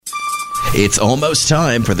It's almost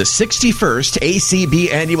time for the 61st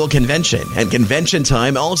ACB Annual Convention, and convention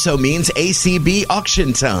time also means ACB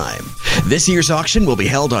auction time. This year's auction will be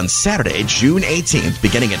held on Saturday, June 18th,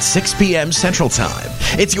 beginning at 6 p.m. Central Time.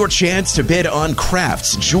 It's your chance to bid on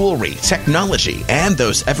crafts, jewelry, technology, and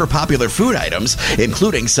those ever-popular food items,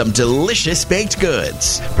 including some delicious baked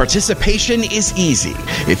goods. Participation is easy.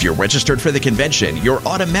 If you're registered for the convention, you're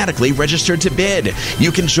automatically registered to bid.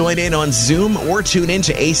 You can join in on Zoom or tune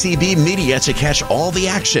into ACB Media to catch all the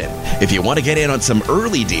action. If you want to get in on some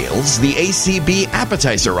early deals, the ACB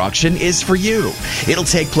Appetizer Auction is for you. It'll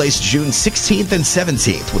take place June 16th and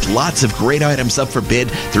 17th with lots of great items up for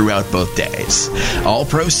bid throughout both days. All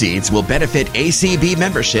proceeds will benefit ACB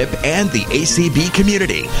membership and the ACB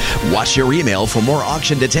community. Watch your email for more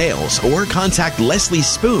auction details or contact Leslie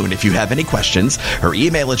Spoon if you have any questions. Her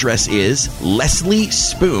email address is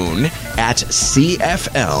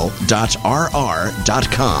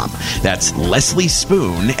lesliespoon@cfl.rr.com. That's Leslie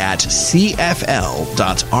Spoon at cfl.rr.com.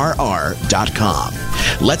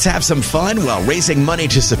 Let's have some fun while raising money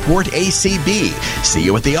to support ACB. See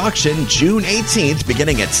you at the auction June 18th,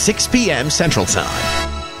 beginning at 6 p.m. Central Time.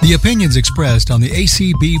 The opinions expressed on the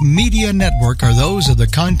ACB Media Network are those of the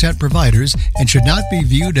content providers and should not be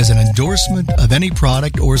viewed as an endorsement of any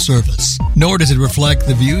product or service. Nor does it reflect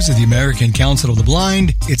the views of the American Council of the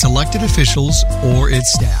Blind, its elected officials, or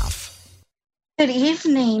its staff. Good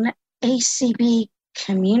evening, ACB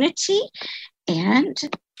community, and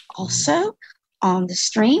also on the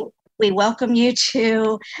stream. We welcome you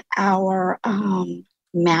to our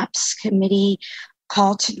MAPS committee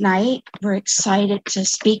call tonight. We're excited to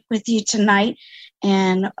speak with you tonight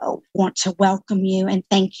and want to welcome you and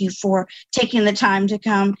thank you for taking the time to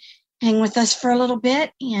come hang with us for a little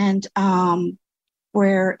bit. And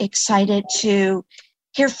we're excited to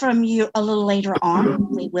hear from you a little later on.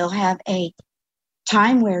 We will have a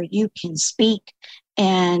time where you can speak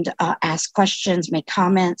and ask questions, make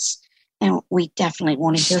comments, and we definitely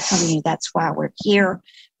want to hear from you. That's why we're here,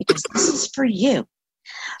 because this is for you.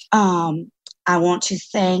 I want to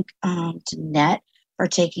thank Danette for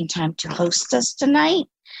taking time to host us tonight.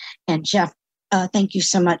 And Jeff, thank you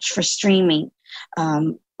so much for streaming.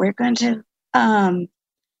 We're going to, at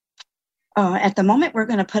the moment, we're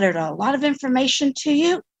going to put out a lot of information to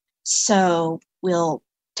you. So we'll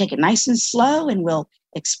take it nice and slow and we'll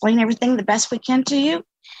explain everything the best we can to you.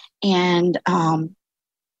 And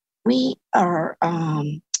we are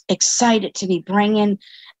excited to be bringing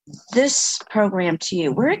this program to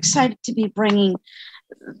you. We're excited to be bringing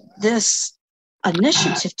this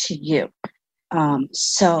initiative to you.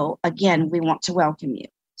 So again, we want to welcome you.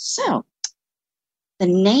 So the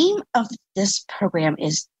name of this program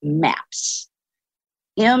is MAPS,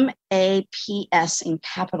 M-A-P-S in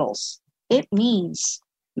capitals. It means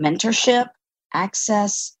mentorship,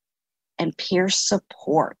 access, and peer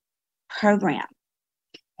support program.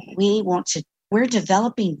 We're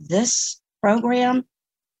developing this program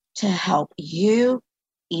to help you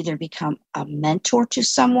either become a mentor to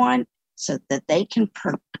someone so that they can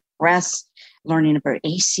progress learning about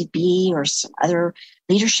ACB or some other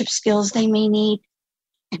leadership skills they may need.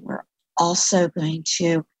 And we're also going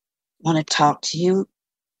to want to talk to you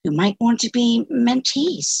who might want to be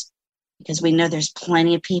mentees, because we know there's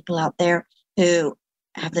plenty of people out there who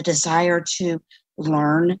have the desire to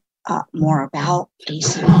learn more about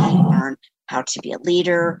ACB, learn how to be a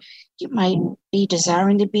leader. You might be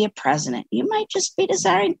desiring to be a president. You might just be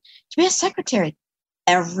desiring to be a secretary.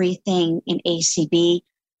 Everything in ACB,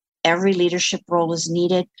 every leadership role is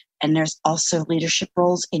needed, and there's also leadership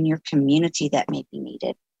roles in your community that may be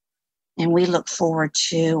needed. And we look forward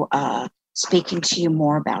to speaking to you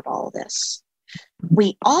more about all this.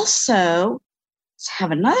 We also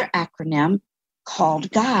have another acronym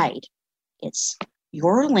called GUIDE. It's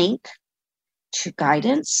your link to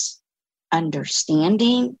guidance,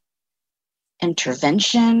 understanding,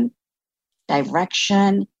 intervention,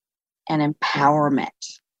 direction, and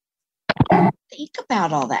empowerment. Think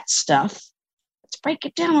about all that stuff. Let's break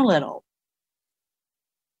it down a little.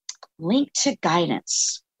 Link to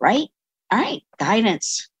guidance, right? All right,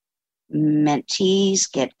 guidance. Mentees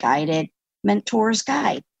get guided, mentors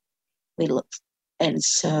guide. And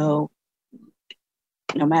so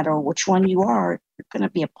no matter which one you are, you're going to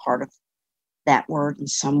be a part of that word in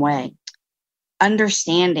some way.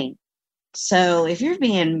 Understanding. So if you're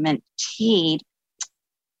being menteed,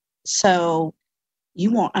 so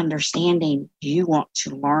you want understanding, you want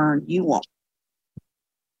to learn, you want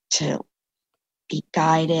to be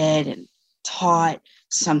guided and taught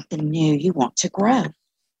something new, you want to grow.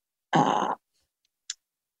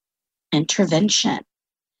 Intervention.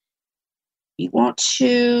 You want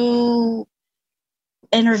to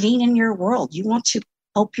intervene in your world. You want to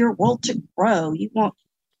help your world to grow. You want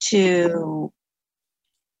to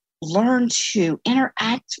learn to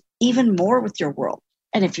interact even more with your world.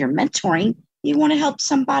 And if you're mentoring, you want to help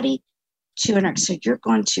somebody to interact. So you're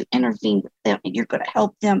going to intervene with them and you're going to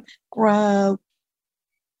help them grow.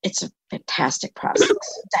 It's a fantastic process.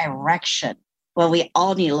 Direction. Well, we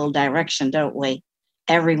all need a little direction, don't we?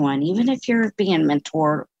 Everyone, even if you're being mentored,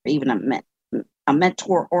 or even a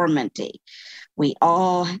mentor or mentee, we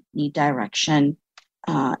all need direction.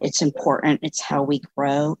 It's important. It's how we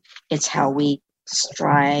grow. It's how we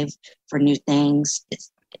strive for new things.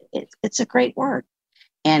 It's a great word.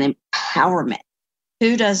 And empowerment.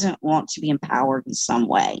 Who doesn't want to be empowered in some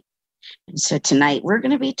way? And so tonight we're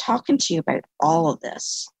going to be talking to you about all of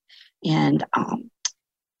this. And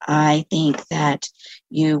I think that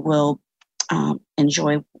you will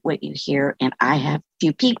enjoy what you hear. And I have a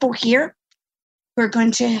few people here who are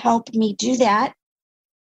going to help me do that.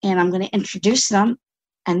 And I'm going to introduce them.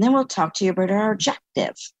 And then we'll talk to you about our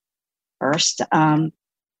objective. First,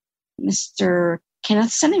 Mr.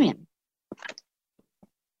 Kenneth Cinnamon.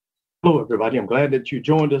 Hello, everybody. I'm glad that you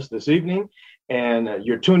joined us this evening, and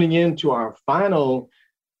you're tuning in to our final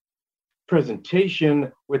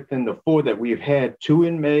presentation within the 4 that we've had, 2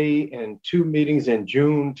 in May and 2 meetings in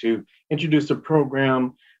June to introduce the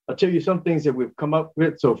program. I'll tell you some things that we've come up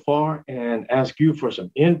with so far and ask you for some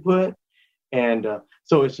input. And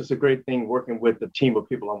so it's just a great thing working with the team of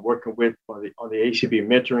people I'm working with on the ACB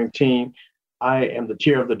mentoring team. I am the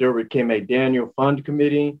chair of the Derwent K. McDaniel Fund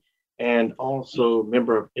Committee, and also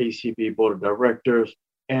member of ACB Board of Directors,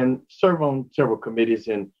 and serve on several committees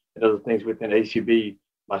and other things within ACB,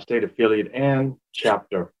 my state affiliate and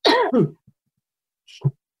chapter.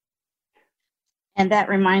 And that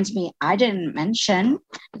reminds me, I didn't mention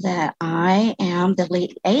that I am the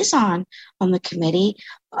liaison on the committee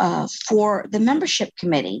for the membership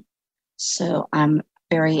committee. So I'm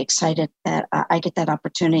very excited that I get that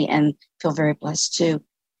opportunity and feel very blessed to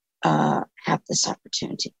have this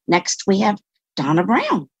opportunity. Next, we have Donna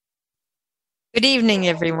Brown. Good evening,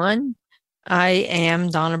 everyone. I am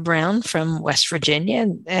Donna Brown from West Virginia,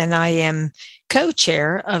 and I am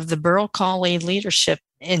co-chair of the Burrell Colley Leadership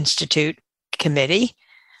Institute Committee,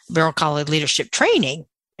 Burrell Colley Leadership Training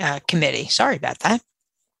Committee. Sorry about that.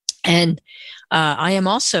 And I am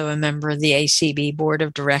also a member of the ACB Board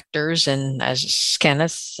of Directors, and as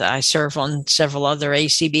Kenneth, I serve on several other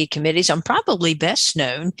ACB committees. I'm probably best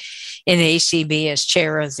known in ACB as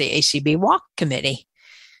chair of the ACB Walk Committee.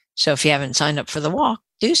 So if you haven't signed up for the walk,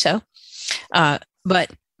 do so.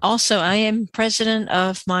 But also, I am president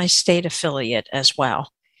of my state affiliate as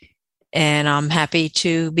well. And I'm happy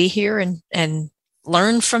to be here and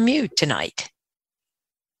learn from you tonight.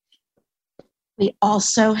 We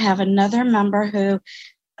also have another member who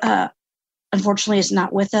unfortunately is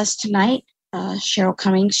not with us tonight, Cheryl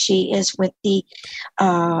Cummings. She is with the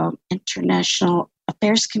International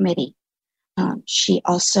Affairs Committee. She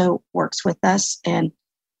also works with us and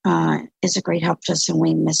is a great help to us, and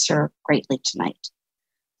we miss her greatly tonight.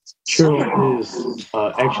 Cheryl is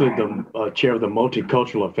actually the chair of the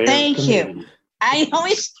Multicultural Affairs Committee. Thank you. I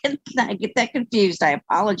always get that confused. I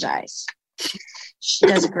apologize. She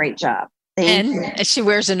does a great job. And she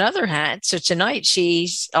wears another hat. So tonight she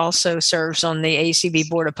also serves on the ACB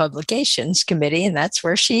Board of Publications Committee, and that's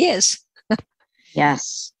where she is.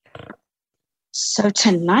 Yes. So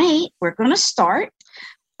tonight we're going to start.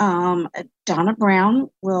 Donna Brown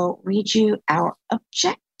will read you our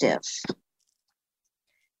objective.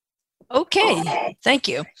 Okay, thank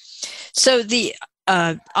you. So the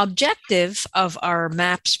objective of our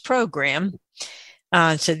MAPS program,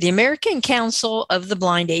 so the American Council of the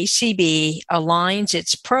Blind, ACB, aligns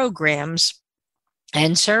its programs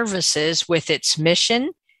and services with its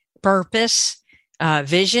mission, purpose,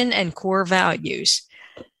 vision, and core values.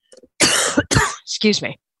 Excuse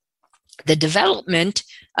me. The development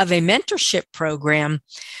of a mentorship program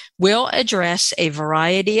will address a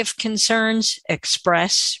variety of concerns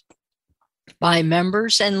expressed by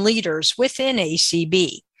members and leaders within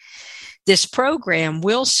ACB. This program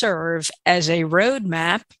will serve as a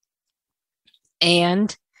roadmap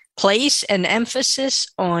and place an emphasis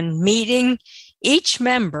on meeting each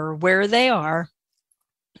member where they are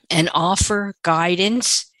and offer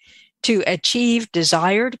guidance to achieve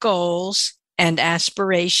desired goals and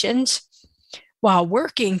aspirations while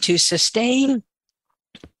working to sustain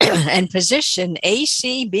and position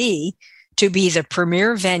ACB to be the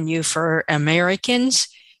premier venue for Americans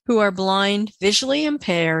who are blind, visually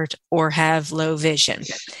impaired, or have low vision.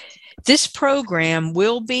 This program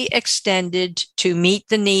will be extended to meet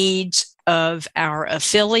the needs of our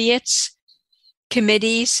affiliates,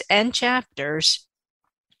 committees, and chapters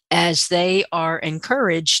as they are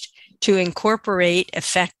encouraged to incorporate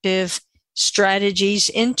effective strategies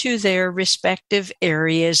into their respective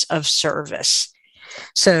areas of service.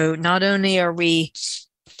 So not only are we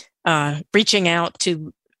reaching out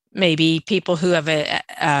to maybe people who have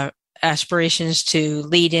aspirations to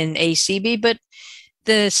lead in ACB, but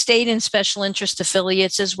the state and special interest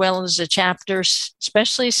affiliates, as well as the chapters,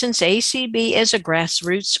 especially since ACB is a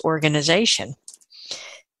grassroots organization.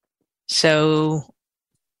 So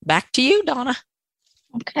back to you, Donna.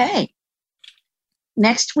 Okay.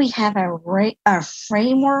 Next, we have a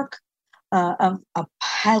framework of a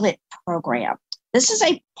pilot program. This is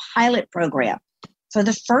a pilot program. For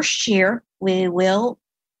the first year, we will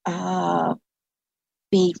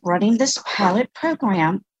be running this pilot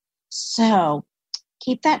program. So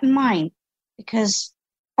keep that in mind, because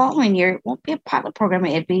following year, it won't be a pilot program.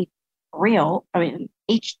 It'd be real. I mean,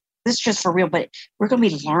 this is just for real, but we're going to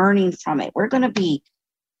be learning from it. We're going to be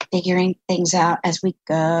figuring things out as we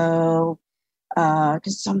go,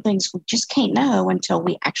 because some things we just can't know until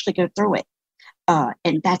we actually go through it.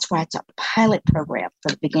 And that's why it's a pilot program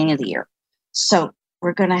for the beginning of the year. So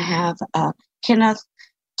we're going to have Kenneth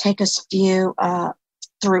take us through a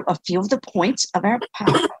few of the points of our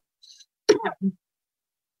pilot.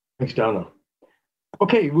 Thanks, Donna.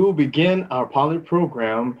 Okay, we will begin our pilot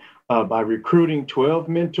program by recruiting 12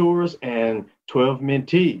 mentors and 12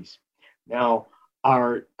 mentees. Now,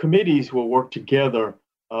 our committees will work together,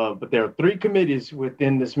 but there are 3 committees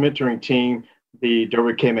within this mentoring team: the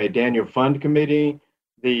Derwick K. McDaniel Fund Committee,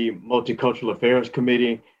 the Multicultural Affairs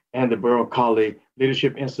Committee, and the Burrell Colley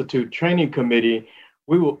Leadership Institute Training Committee.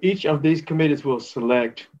 Each of these committees will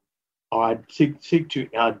select or seek to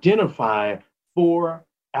identify 4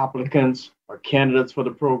 applicants or candidates for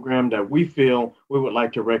the program that we feel we would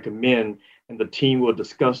like to recommend, and the team will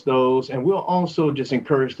discuss those, and we'll also just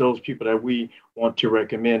encourage those people that we want to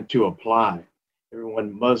recommend to apply.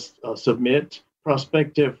 Everyone must submit.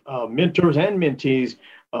 Prospective mentors and mentees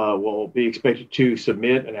will be expected to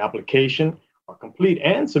submit an application, or complete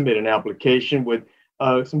and submit an application with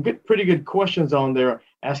some pretty good questions on there,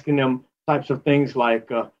 asking them types of things like,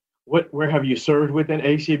 where have you served within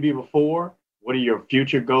ACB before? What are your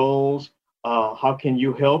future goals? How can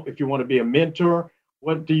you help if you want to be a mentor?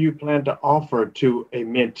 What do you plan to offer to a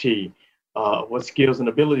mentee? What skills and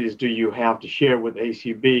abilities do you have to share with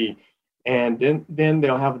ACB? And then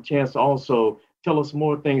they'll have a chance to also tell us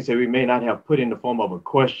more things that we may not have put in the form of a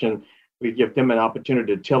question. We give them an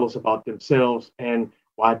opportunity to tell us about themselves and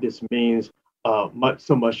why this means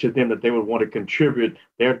so much to them that they would want to contribute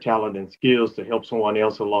their talent and skills to help someone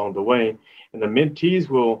else along the way. And the mentees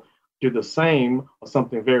will do the same or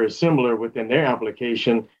something very similar within their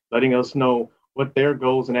application, letting us know what their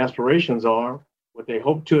goals and aspirations are, what they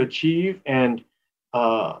hope to achieve, and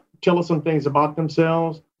tell us some things about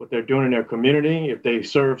themselves, what they're doing in their community, if they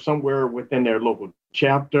serve somewhere within their local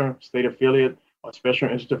chapter, state affiliate, or special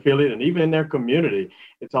interest affiliate, and even in their community.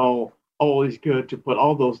 It's always good to put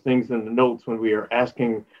all those things in the notes when we are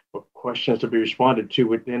asking for questions to be responded to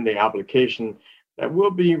within the application that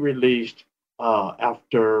will be released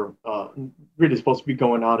after, really supposed to be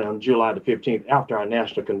going out on July the 15th after our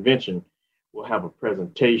national convention. We'll have a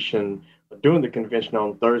presentation during the convention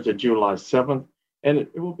on Thursday, July 7th, and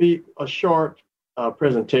it will be a short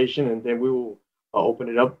presentation, and then we will open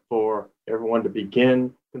it up for everyone to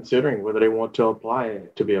begin considering whether they want to apply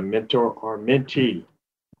to be a mentor or mentee.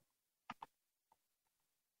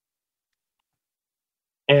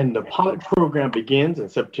 And the pilot program begins in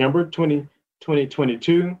September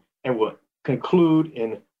 2022 and will conclude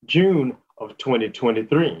in June of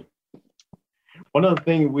 2023. One other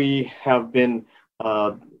thing we have been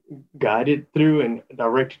guided through and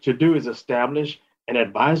directed to do is establish an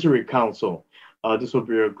advisory council. This will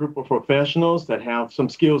be a group of professionals that have some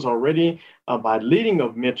skills already by leading a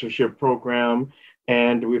mentorship program.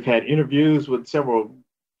 And we've had interviews with several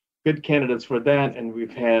good candidates for that. And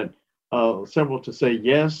we've had several to say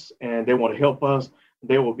yes, and they want to help us.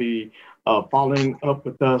 They will be following up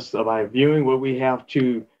with us by viewing what we have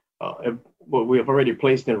what we have already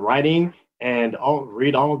placed in writing, and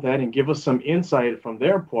read all of that and give us some insight from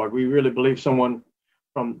their part. We really believe someone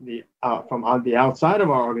from on the outside of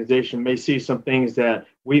our organization may see some things that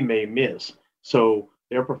we may miss. So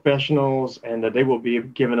they're professionals, and that they will be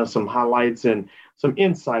giving us some highlights and some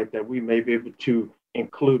insight that we may be able to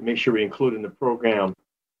make sure we include in the program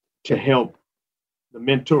to help the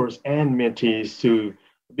mentors and mentees to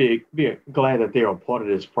be glad that they are part of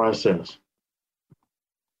this process.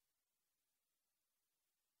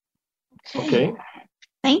 Okay.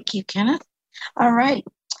 Thank you, Kenneth. All right.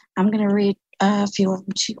 I'm going to read a few of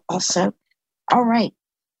them too also. All right.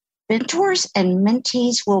 Mentors and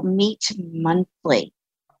mentees will meet monthly.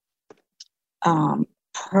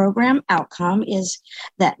 Program outcome is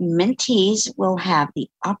that mentees will have the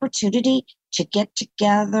opportunity to get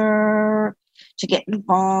together, to get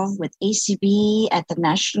involved with ACB at the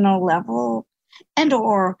national level and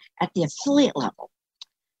or at the affiliate level.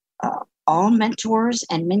 All mentors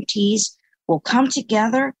and mentees will come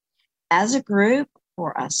together as a group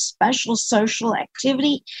for a special social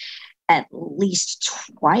activity at least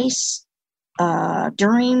twice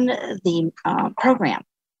during the program.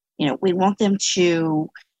 We want them to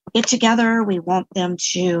get together. We want them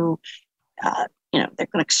to, they're going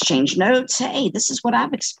to exchange notes. Hey, this is what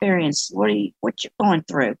I've experienced. What you're going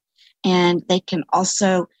through? And they can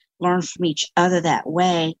also learn from each other that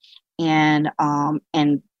way. And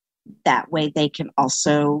that way they can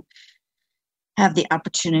also have the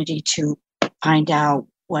opportunity to find out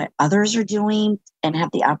what others are doing and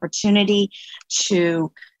have the opportunity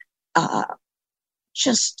to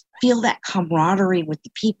just feel that camaraderie with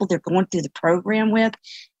the people they're going through the program with,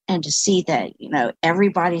 and to see that,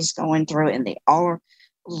 everybody's going through it and they all are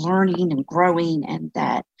learning and growing, and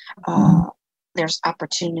that there's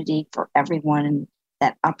opportunity for everyone, and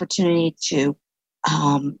that opportunity to,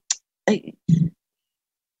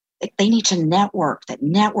 they need to network. That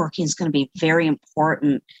networking is going to be very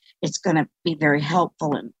important. It's going to be very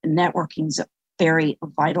helpful, and networking is a very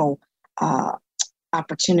vital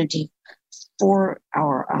opportunity for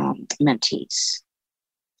our mentees.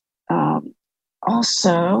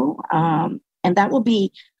 Also, and that will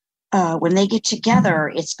be when they get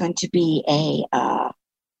together, it's going to be a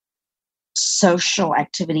social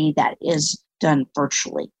activity that is done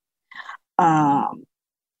virtually. All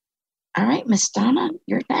right, Miss Donna,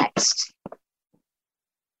 you're next.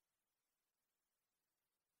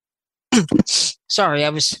 Sorry, I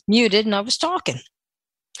was muted and I was talking.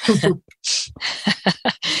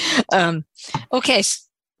 Okay,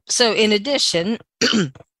 so in addition,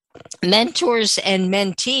 mentors and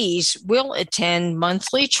mentees will attend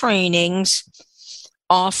monthly trainings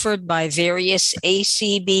offered by various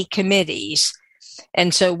ACB committees.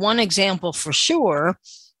 And so one example for sure,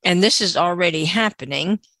 and this is already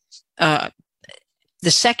happening, the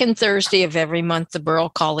second Thursday of every month, the Burrell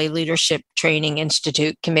Colley Leadership Training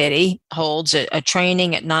Institute Committee holds a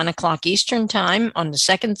training at 9:00 Eastern Time on the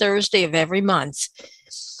second Thursday of every month.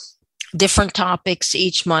 Different topics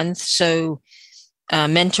each month, so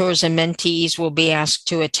mentors and mentees will be asked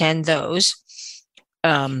to attend those.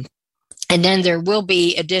 And then there will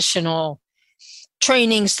be additional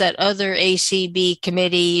trainings that other ACB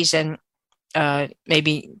committees and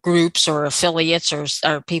maybe groups or affiliates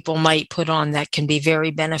or people might put on that can be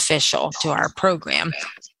very beneficial to our program.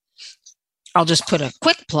 I'll just put a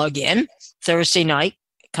quick plug in. Thursday night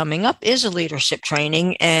coming up is a leadership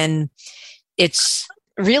training, and it's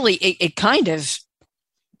really, it kind of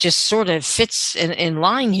just sort of fits in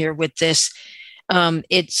line here with this.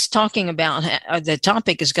 It's talking about, the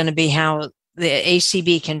topic is going to be how the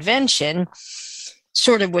ACB convention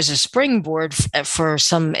sort of was a springboard for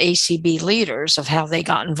some ACB leaders of how they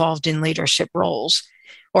got involved in leadership roles,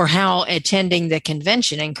 or how attending the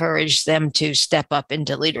convention encouraged them to step up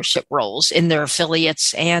into leadership roles in their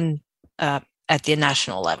affiliates and at the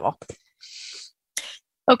national level.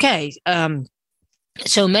 Okay,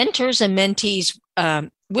 so mentors and mentees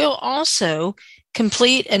will also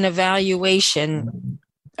complete an evaluation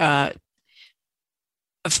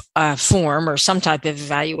form or some type of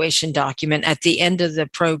evaluation document at the end of the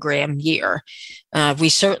program year. We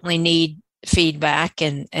certainly need feedback,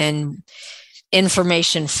 and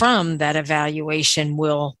information from that evaluation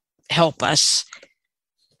will help us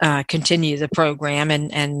continue the program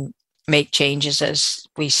and make changes as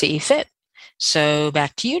we see fit. So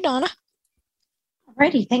back to you, Donna.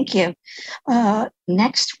 Alrighty, thank you.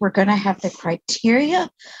 Next, we're going to have the criteria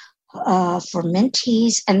for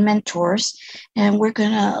mentees and mentors, and we're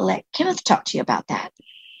going to let Kenneth talk to you about that.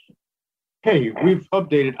 Hey, we've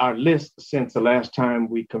updated our list since the last time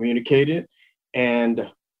we communicated, and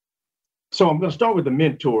so I'm going to start with the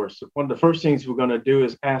mentors. One of the first things we're going to do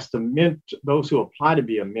is ask those who apply to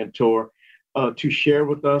be a mentor to share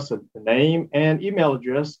with us the name and email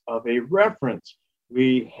address of a reference.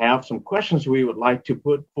 We have some questions we would like to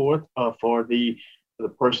put forth for the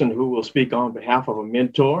person who will speak on behalf of a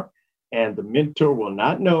mentor, and the mentor will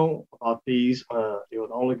not know about these. It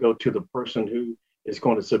will only go to the person who is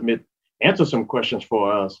going to answer some questions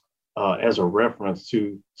for us as a reference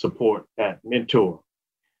to support that mentor.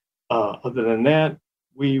 Other than that,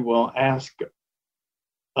 we will ask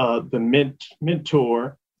the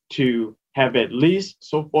mentor to have at least,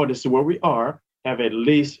 so far this is where we are, have at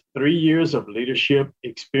least 3 years of leadership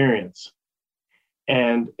experience.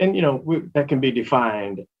 And that can be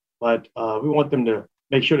defined, but we want them to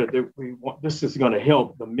make sure that this is going to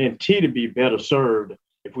help the mentee to be better served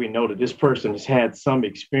if we know that this person has had some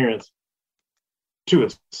experience to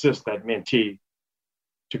assist that mentee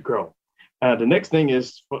to grow. The next thing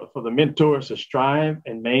is for the mentors to strive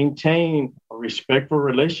and maintain a respectful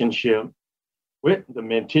relationship with the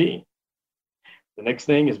mentee. The next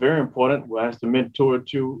thing is very important. We'll ask the mentor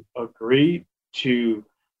to agree to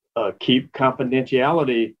keep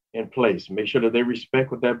confidentiality in place. Make sure that they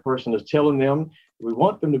respect what that person is telling them. We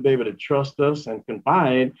want them to be able to trust us and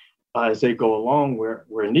confide as they go along where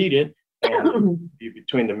needed, and be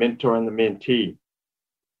between the mentor and the mentee.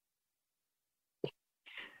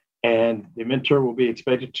 And the mentor will be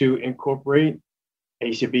expected to incorporate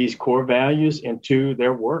ACB's core values into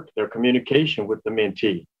their work, their communication with the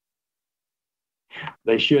mentee.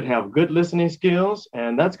 They should have good listening skills,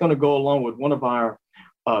 and that's going to go along with one of our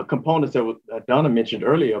components that Donna mentioned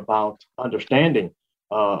earlier about understanding.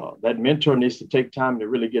 That mentor needs to take time to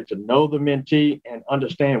really get to know the mentee and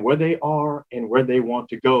understand where they are and where they want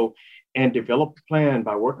to go, and develop a plan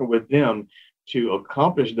by working with them to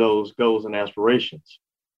accomplish those goals and aspirations.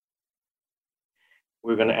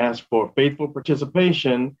 We're going to ask for faithful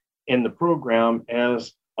participation in the program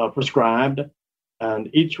as prescribed. And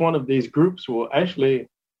each one of these groups will actually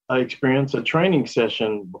experience a training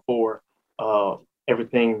session before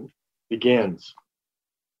everything begins.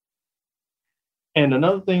 And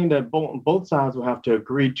another thing that both sides will have to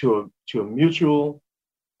agree to a mutual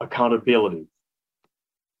accountability.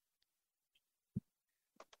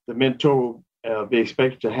 The mentor will be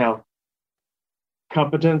expected to have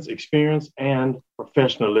competence, experience, and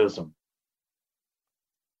professionalism.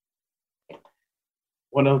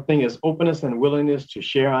 One other thing is openness and willingness to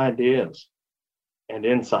share ideas and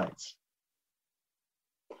insights.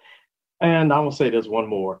 And I will say there's one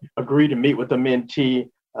more. Agree to meet with the mentee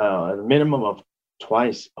at a minimum of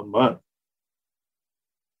twice a month.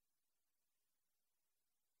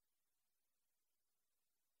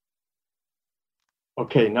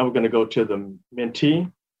 Okay, now we're going to go to the mentee.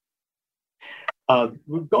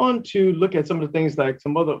 We're going to look at some of the things like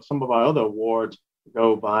some of our other awards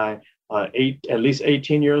go by at least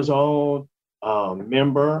 18 years old,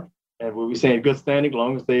 member, and we'll be saying good standing as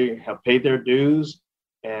long as they have paid their dues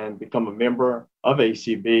and become a member of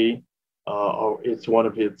ACB, or it's one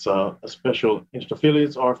of its special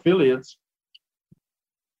affiliates or affiliates,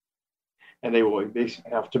 and they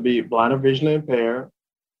have to be blind or visually impaired.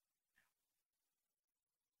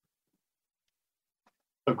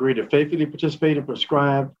 Agree to faithfully participate in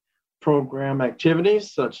prescribed program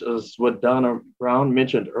activities, such as what Donna Brown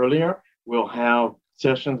mentioned earlier. We'll have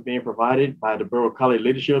sessions being provided by the Borough College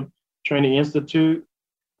Leadership Training Institute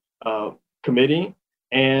committee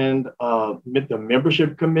and the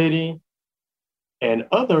membership committee and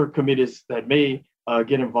other committees that may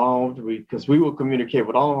get involved, because we will communicate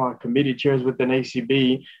with all of our committee chairs within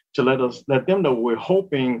ACB to let them know we're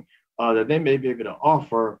hoping that they may be able to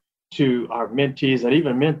offer to our mentees and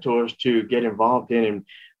even mentors to get involved in and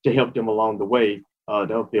to help them along the way.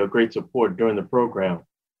 That'll be a great support during the program.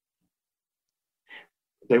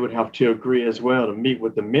 They would have to agree as well to meet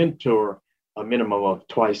with the mentor a minimum of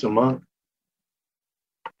twice a month.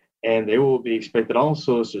 And they will be expected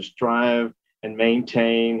also to strive and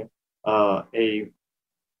maintain a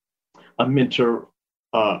mentee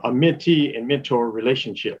and mentor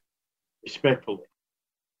relationship respectfully.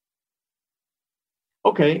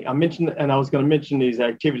 Okay, I was going to mention these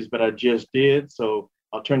activities, but I just did, so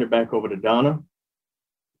I'll turn it back over to Donna.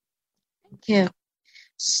 Thank you.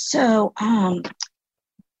 So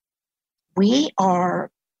we are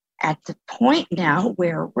at the point now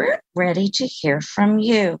where we're ready to hear from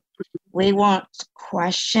you. We want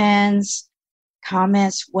questions,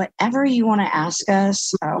 comments, whatever you want to ask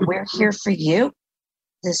us. We're here for you.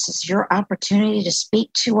 This is your opportunity to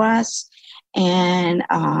speak to us and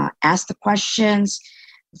ask the questions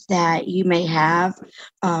that you may have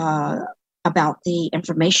about the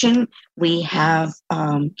information we have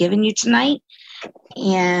given you tonight,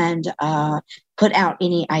 and put out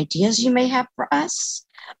any ideas you may have for us,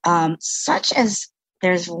 such as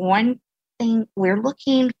there's one thing we're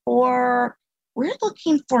looking for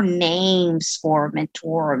names for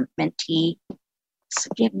mentor or mentee. So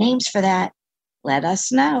if you have names for that, let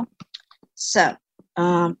us know. So,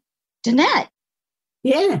 Danette.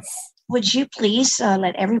 Yes. Would you please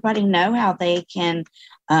let everybody know how they can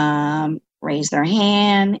raise their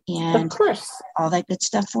hand and of course, all that good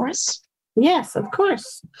stuff for us? Yes, of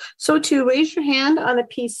course. So to raise your hand on a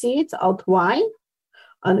PC, it's Alt Y.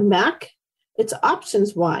 On a Mac, it's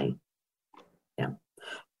Options Y. Yeah.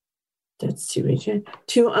 That's to raise your hand.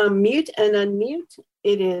 To mute and unmute,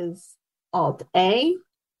 it is Alt A.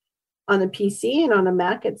 On the PC and on the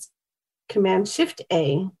Mac, it's Command Shift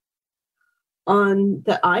A. On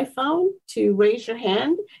the iPhone, to raise your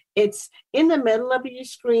hand, it's in the middle of your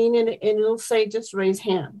screen and it'll say just raise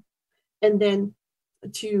hand. And then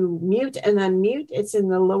to mute and unmute, it's in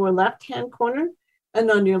the lower left-hand corner.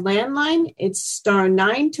 And on your landline, it's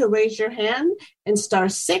 *9 to raise your hand and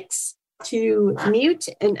 *6 to mute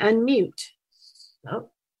and unmute. Oh,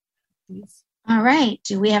 yes. All right.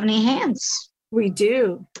 Do we have any hands? We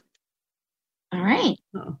do. All right.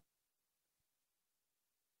 Oh.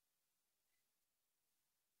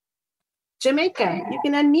 Jamaica, you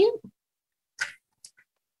can unmute.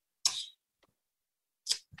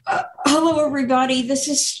 Hello, everybody. This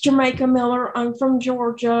is Jamaica Miller. I'm from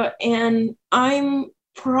Georgia, and I'm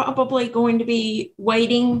probably going to be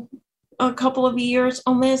waiting a couple of years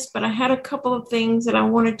on this, but I had a couple of things that I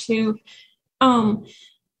wanted to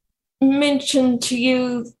mention to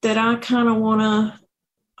you that I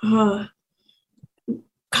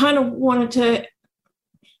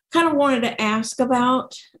wanted to ask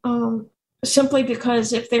about, simply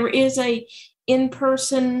because if there is a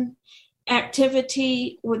in-person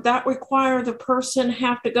activity, would that require the person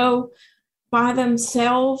have to go by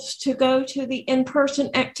themselves to go to the in-person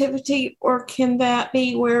activity, or can that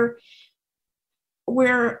be where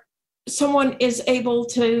someone is able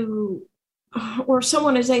to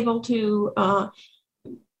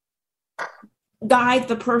guide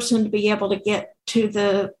the person to be able to get to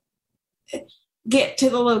the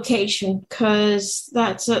location? Because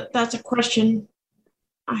that's a question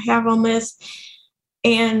I have on this.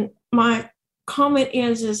 And my comment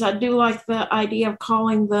is I do like the idea of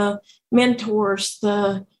calling the mentors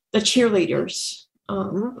the cheerleaders.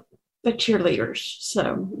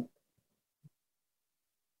 So,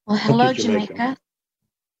 well, hello, you, Jamaica.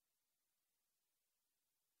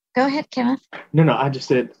 Go ahead, Kenneth. No, I just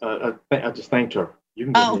said, I just thanked her. You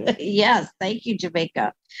can go ahead. Yes. Thank you,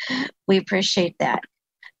 Jamaica. We appreciate that.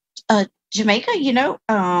 Jamaica,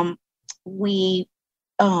 we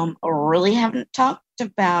really haven't talked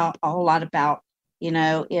about a whole lot about,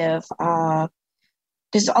 if,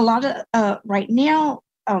 because a lot of, right now,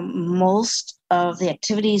 most of the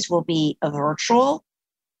activities will be virtual,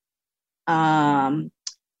 because,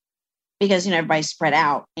 everybody's spread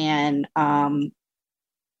out, and,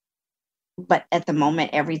 but at the moment,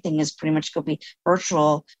 everything is pretty much going to be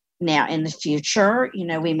virtual. Now, in the future,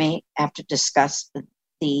 we may have to discuss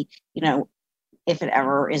the if it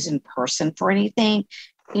ever is in person for anything,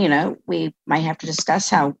 we might have to discuss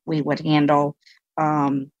how we would handle,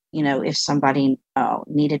 if somebody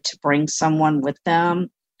needed to bring someone with them.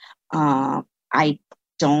 I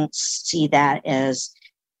don't see that as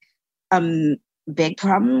a big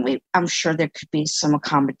problem. I'm sure there could be some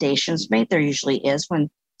accommodations made. There usually is when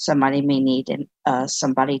somebody may need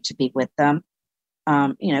somebody to be with them,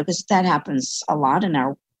 because that happens a lot in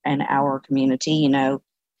our community.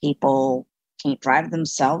 People can't drive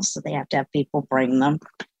themselves, so they have to have people bring them.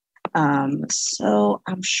 So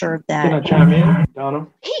I'm sure that. Can I chime in, Donna?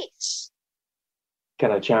 Please.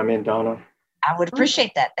 Can I chime in, Donna? I would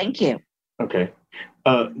appreciate that. Thank you. Okay.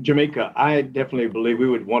 Jamaica, I definitely believe we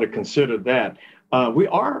would want to consider that. We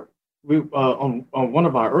on one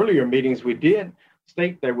of our earlier meetings, we did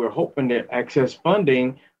state that we're hoping to access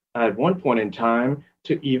funding at one point in time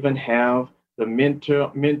to even have the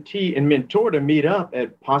mentee and mentor to meet up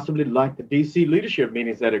at possibly like the DC leadership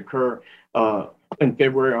meetings that occur in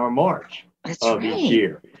February or March of this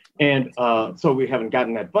year. And so we haven't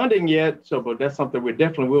gotten that funding yet. But that's something we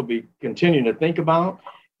definitely will be continuing to think about.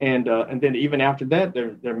 And then even after that,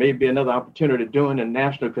 there may be another opportunity doing a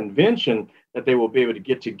national convention that they will be able to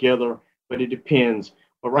get together, but it depends.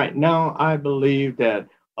 But right now, I believe that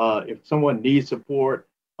if someone needs support,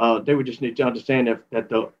 they would just need to understand that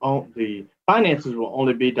the finances will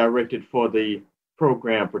only be directed for the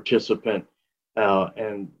program participant,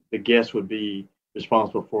 and the guest would be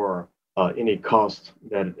responsible for any cost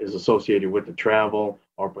that is associated with the travel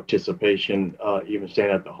or participation, even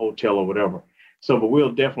staying at the hotel or whatever. But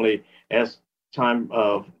we'll definitely, as time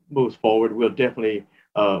moves forward, we'll definitely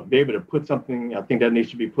be able to put something. I think that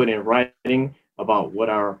needs to be put in writing about what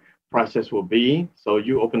our process will be. So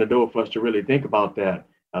you open the door for us to really think about that.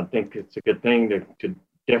 I think it's a good thing to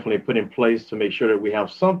definitely put in place to make sure that we have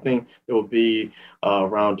something that will be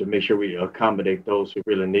around to make sure we accommodate those who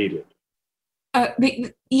really need it.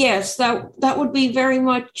 Yes, that would be very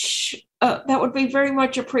much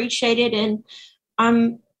appreciated, and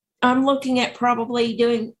I'm looking at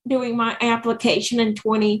probably doing my application in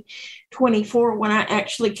 2024 when I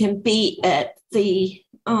actually can be at the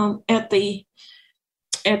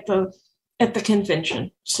at the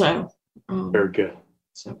convention. So Very good.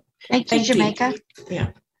 So Thank you, Jamaica.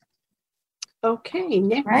 Yeah. Okay,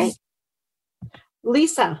 next. Right.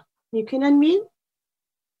 Lisa, you can unmute.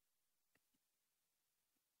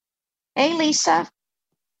 Hey, Lisa.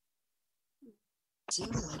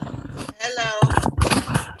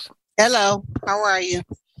 Hello, how are you?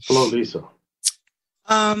 Hello, Lisa.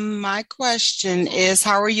 My question is,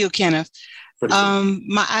 how are you, Kenneth? Pretty good.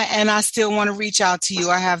 I still want to reach out to you.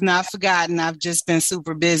 I have not forgotten. I've just been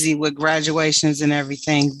super busy with graduations and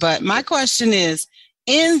everything. But my question is,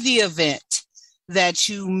 in the event that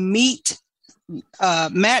you match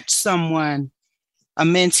someone, a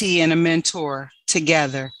mentee and a mentor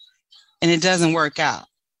together, and it doesn't work out,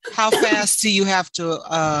 how fast do you have to,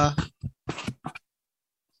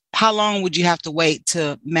 how long would you have to wait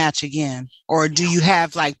to match again? Or do you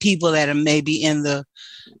have like people that are maybe in the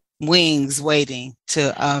wings waiting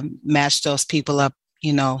to match those people up?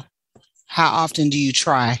 You know, how often do you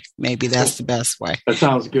try? Maybe that's the best way. That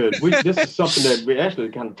sounds good. This is something that we actually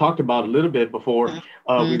kind of talked about a little bit before.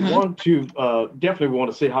 We want to definitely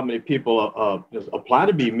want to see how many people apply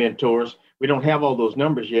to be mentors. We don't have all those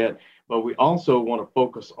numbers yet, but we also want to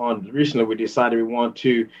focus on, recently we decided we want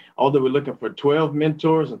to, although we're looking for 12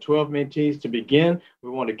 mentors and 12 mentees to begin, we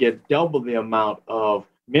want to get double the amount of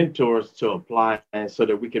mentors to apply, and so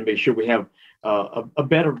that we can make sure we have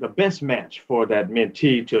the best match for that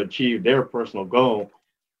mentee to achieve their personal goal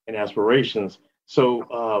and aspirations.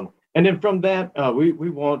 So, and then from that, we're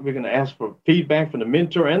going to ask for feedback from the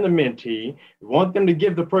mentor and the mentee. We want them to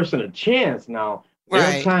give the person a chance. Now,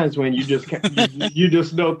 there are times when you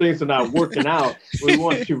just know things are not working out. We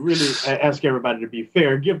want to really ask everybody to be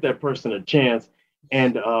fair, give that person a chance,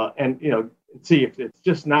 and see if it's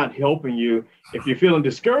just not helping you. If you're feeling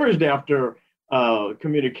discouraged after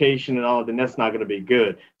communication and all, then that's not going to be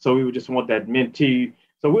good. So we would just want that mentee.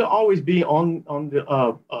 So we'll always be on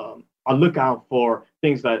the lookout for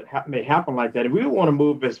things that may happen like that. And we want to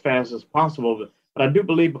move as fast as possible. But I do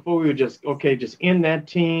believe before we would just end that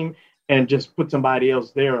team and just put somebody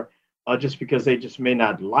else there, just because they just may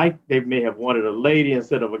not they may have wanted a lady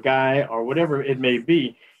instead of a guy or whatever it may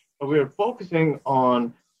be. But we're focusing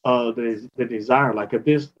on the desire, like if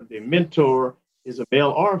the mentor is a male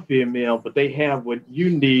or a female, but they have what you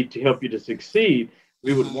need to help you to succeed,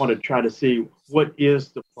 we would want to try to see what is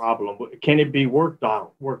the problem. Can it be worked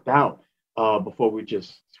out before we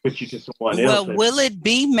just switch you to someone else? Well, will it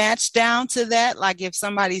be matched down to that? Like if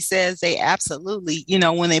somebody says they absolutely,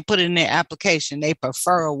 when they put in their application, they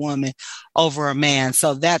prefer a woman over a man.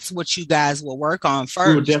 So that's what you guys will work on first.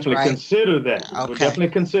 We would definitely consider that. Okay. We'll definitely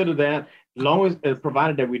consider that, as long as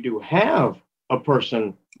provided that we do have a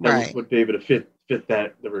person that would be able to fit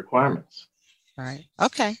the requirements. Right.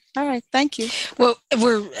 Okay. All right. Thank you. Well,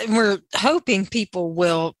 we're hoping people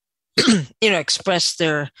will, express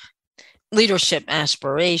their leadership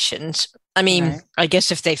aspirations. I mean, I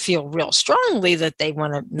guess if they feel real strongly that they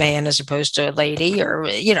want a man as opposed to a lady, or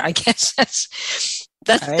I guess that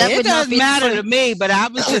it would not doesn't matter to me. But I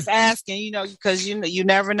was just asking, because you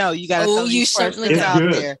never know. You got to throw you certainly out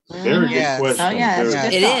there. Very good question. Oh yeah,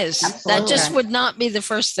 it is. Absolutely. That just would not be the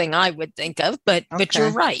first thing I would think of. But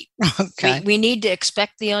you're right. Okay. We need to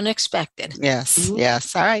expect the unexpected. Yes.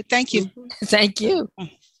 Yes. All right. Thank you. Thank you.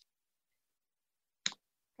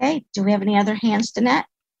 Okay. Do we have any other hands, Danette?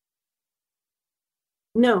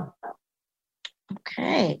 No.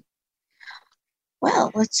 Okay.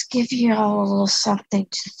 Well, let's give you all a little something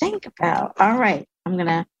to think about. All right. I'm going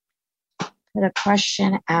to put a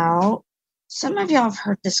question out. Some of y'all have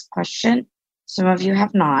heard this question. Some of you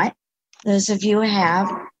have not. Those of you who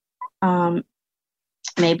have,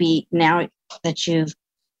 maybe now that you've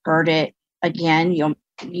heard it again, you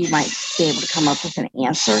might be able to come up with an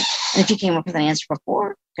answer. And if you came up with an answer before,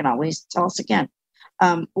 you can always tell us again.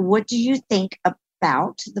 What do you think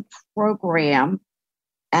about the program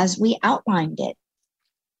as we outlined it?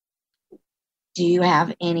 Do you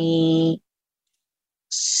have any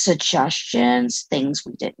suggestions, things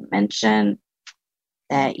we didn't mention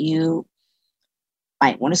that you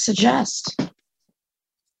might want to suggest?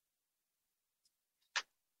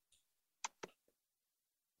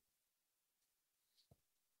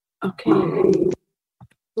 Okay.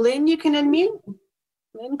 Lynn, you can unmute.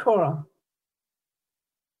 Lynn Coral.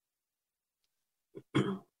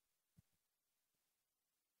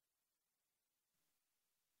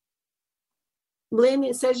 Lynn,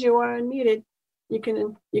 it says you are unmuted. You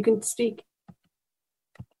can speak.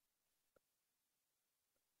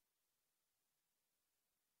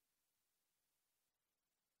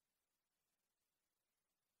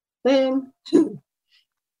 Lynn. Do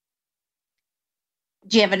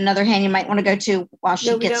you have another hand you might want to go to while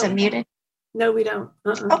she gets don't. unmuted? No, we don't.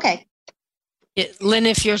 Okay. Lynn,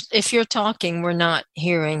 if you're talking, we're not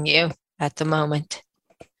hearing you at the moment.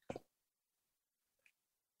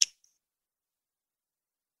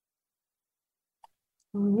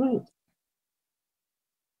 All right.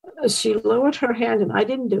 She lowered her hand and I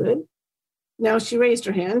didn't do it. Now she raised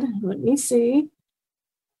her hand. Let me see.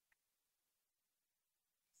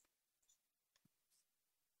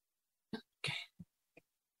 Okay.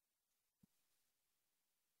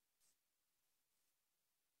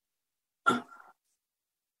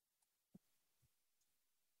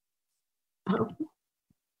 Oh.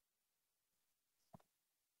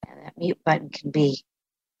 And that mute button can be.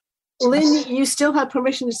 Lynn, you still have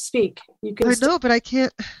permission to speak. You can. I know, but I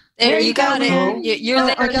can't. There you got Lynn. it. You're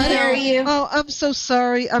there. I got hear it. you. Oh, I'm so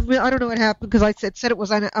sorry. I don't know what happened because I said it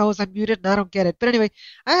was I was unmuted and I don't get it. But anyway,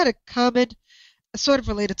 I had a comment sort of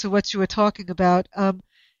related to what you were talking about.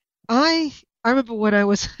 I remember when I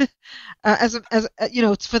was as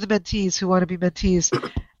it's for the mentees who want to be mentees.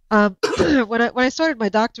 When I started my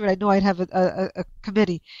doctorate, I knew I'd have a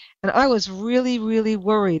committee, and I was really, really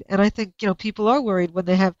worried. And I think people are worried when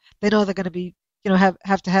they know they're going to be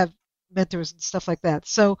have to have mentors and stuff like that.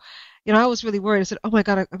 So, I was really worried. I said, "Oh my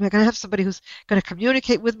God, am I going to have somebody who's going to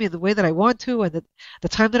communicate with me the way that I want to, and the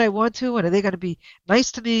time that I want to, and are they going to be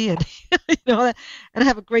nice to me, and and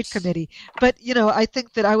have a great committee?" But I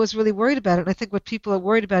think that I was really worried about it, and I think what people are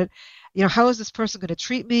worried about it. How is this person going to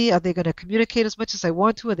treat me? Are they going to communicate as much as I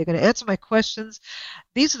want to? Are they going to answer my questions?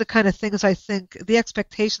 These are the kind of things I think, the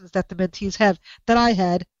expectations that the mentees have, that I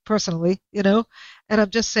had personally, and I'm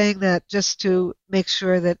just saying that just to make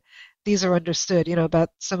sure that these are understood, about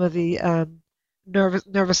some of the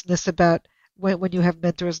nervousness about when you have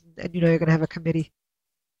mentors and you're going to have a committee.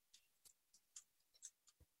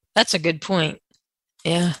 That's a good point.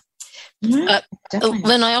 Yeah. Mm-hmm.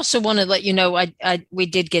 Lynn, I also want to let you know we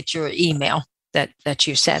did get your email that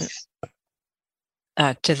you sent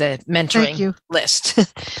to the mentoring list.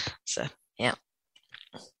 So yeah.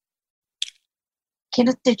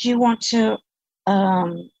 Kenneth, did you want to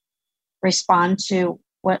respond to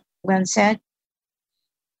what Lynn said?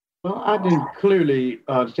 Well, I didn't clearly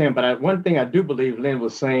understand, but one thing I do believe Lynn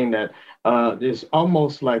was saying that it's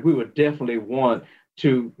almost like we would definitely want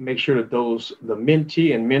to make sure that the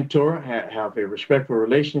mentee and mentor have a respectful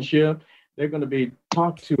relationship. They're going to be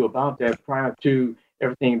talked to about that prior to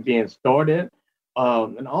everything being started.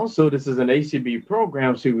 And also, this is an ACB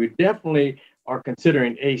program, so we definitely are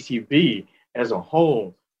considering ACB as a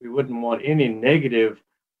whole. We wouldn't want any negative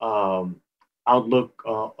outlook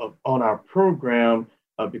on our program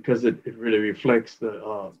because it really reflects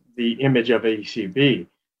the image of ACB.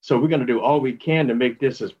 So we're going to do all we can to make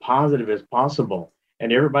this as positive as possible.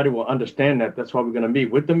 And everybody will understand that. That's why we're going to meet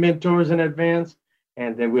with the mentors in advance.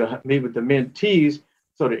 And then we'll meet with the mentees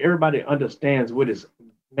so that everybody understands what it's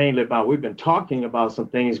mainly about. We've been talking about some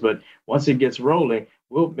things, but once it gets rolling,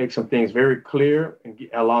 we'll make some things very clear and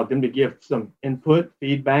allow them to give some input,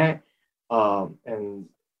 feedback. And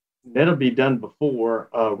that'll be done before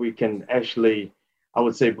we can actually, I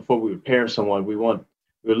would say before we pair someone, we're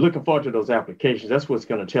looking forward to those applications. That's what's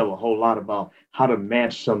going to tell a whole lot about how to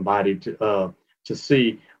match somebody to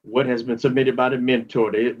see what has been submitted by the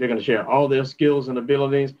mentor. They're going to share all their skills and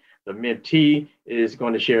abilities. The mentee is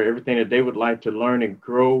going to share everything that they would like to learn and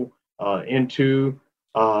grow into.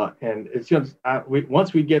 And it's just,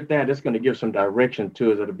 once we get that, it's going to give some direction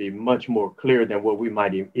to us that'll be much more clear than what we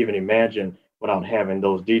might even imagine without having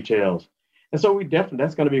those details. And so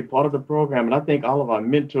that's going to be part of the program. And I think all of our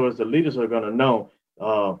mentors, the leaders, are going to know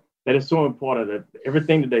that it's so important that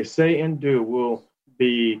everything that they say and do will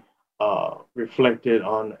be reflected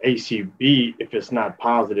on ACB if it's not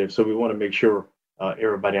positive. So we want to make sure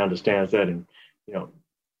everybody understands that and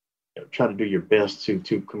try to do your best to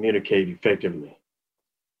communicate effectively.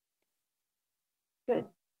 Good.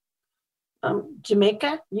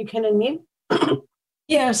 Jamaica, you can unmute.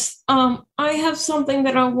 Yes, I have something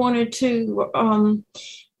that I wanted to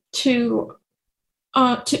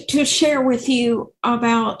share with you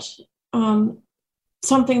about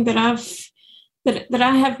something that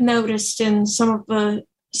I have noticed in some of the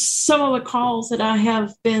calls that I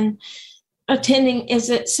have been attending is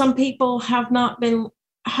that some people have not been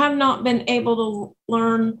able to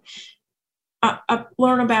learn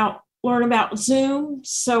about Zoom.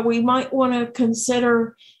 So we might want to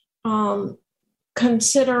consider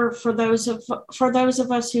for those of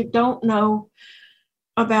us who don't know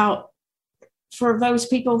about, for those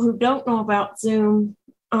people who don't know about Zoom,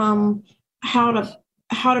 how to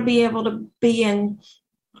be able to be in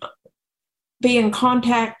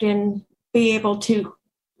contact and be able to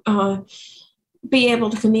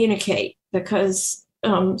communicate, because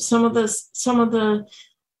some of the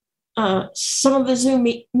Zoom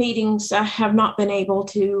meetings I have not been able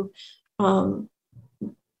to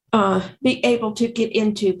be able to get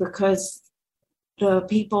into because the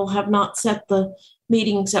people have not set the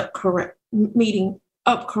meeting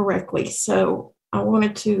up correctly. So I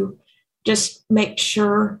wanted to just make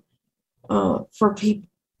sure for people,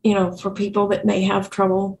 for people that may have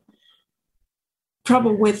trouble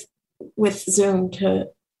with Zoom to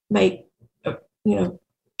make,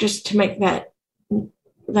 just to make that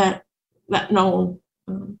known.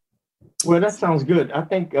 Well, that sounds good. I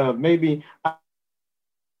think maybe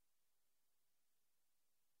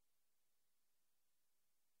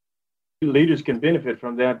leaders can benefit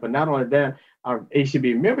from that. But not only that, our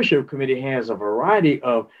ACB membership committee has a variety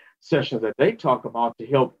of sessions that they talk about to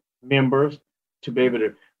help members to be able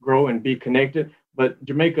to grow and be connected. But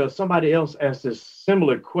Jamaica, somebody else asked this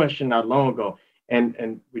similar question not long ago,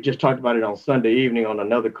 and we just talked about it on Sunday evening on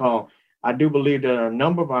another call. I do believe there are a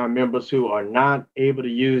number of our members who are not able to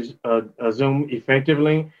use a Zoom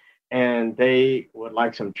effectively, and they would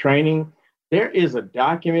like some training. There is a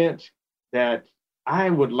document that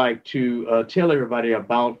I would like to tell everybody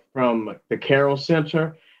about from the Carroll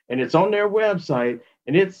Center, and it's on their website.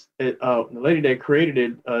 And it's the lady that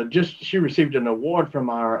created it. She received an award from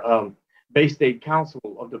our Bay State Council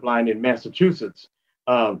of the Blind in Massachusetts.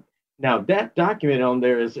 Now that document on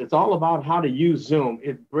there it's all about how to use Zoom.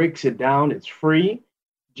 It breaks it down. It's free.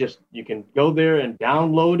 You can go there and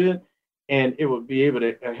download it, and it will be able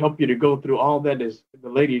to help you to go through all that. The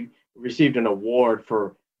lady received an award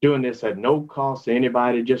for doing this at no cost to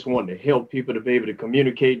anybody, just wanting to help people to be able to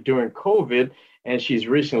communicate during COVID. And she's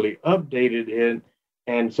recently updated it.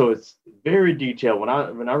 And so it's very detailed. When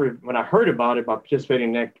I heard about it by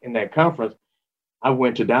participating in that conference, I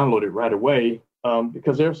went to download it right away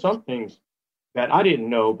because there are some things that I didn't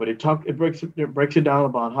know, but it breaks it down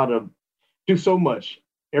about how to do so much,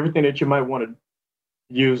 everything that you might want to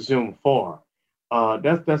use Zoom for.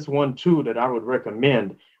 That's one tool that I would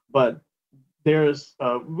recommend. But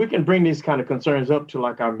we can bring these kind of concerns up to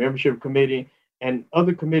like our membership committee and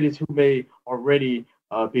other committees who may already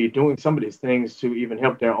be doing some of these things to even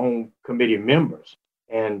help their own committee members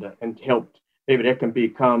and help. Maybe that can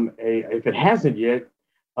become if it hasn't yet,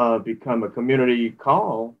 become a community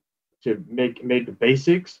call to make the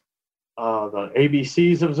basics, the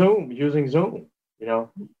ABCs of Zoom, using Zoom,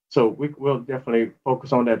 So we'll definitely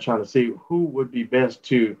focus on that, trying to see who would be best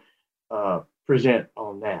to present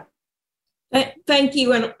on that. Thank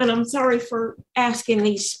you, and I'm sorry for asking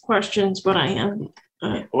these questions, but I am.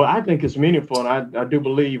 Well, I think it's meaningful, and I do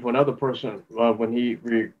believe when other person, when he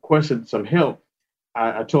requested some help,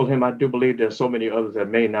 I told him I do believe there's so many others that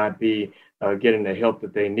may not be getting the help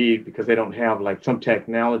that they need because they don't have like some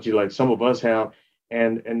technology like some of us have,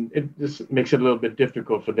 and it just makes it a little bit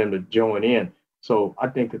difficult for them to join in. So I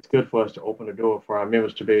think it's good for us to open the door for our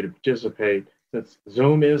members to be able to participate, since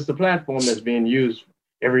Zoom is the platform that's being used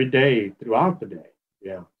every day throughout the day.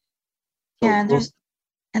 Yeah. So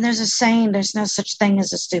and there's a saying, there's no such thing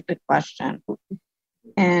as a stupid question.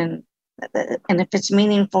 And if it's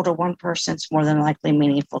meaningful to one person, it's more than likely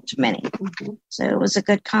meaningful to many. Mm-hmm. So it was a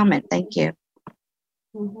good comment. Thank you.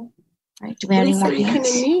 Mm-hmm. Right. Do we have any more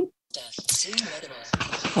hands?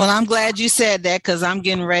 Well, I'm glad you said that because I'm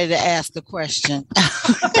getting ready to ask the question.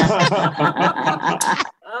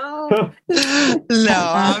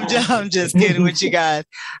 No, I'm just kidding with you guys.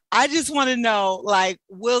 I just want to know, like,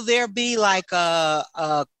 will there be like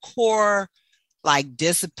a core, like,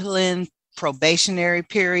 discipline probationary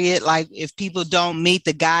period? Like, if people don't meet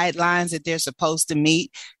the guidelines that they're supposed to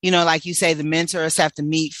meet, like you say, the mentors have to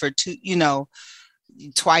meet for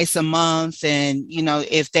twice a month, and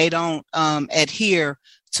if they don't adhere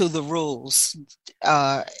to the rules,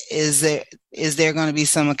 is there going to be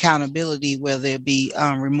some accountability where they'll be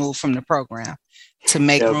removed from the program to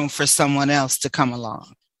make room for someone else to come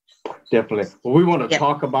along? Definitely. Well, we want to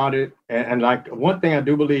talk about it, and like one thing I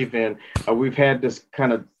do believe in, we've had this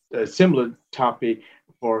kind of similar topic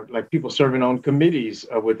for like people serving on committees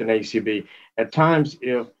within ACB. At times,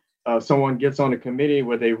 if someone gets on a committee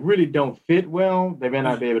where they really don't fit well, they may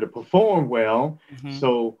not be able to perform well. Mm-hmm.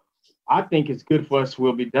 So I think it's good for us.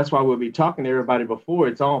 That's why we'll be talking to everybody before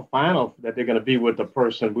it's all final that they're going to be with the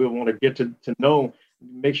person. We'll want to get to know,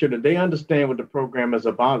 make sure that they understand what the program is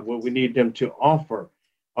about, what we need them to offer.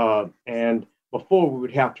 And before we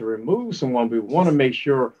would have to remove someone, we want to make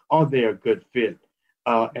sure, are they a good fit?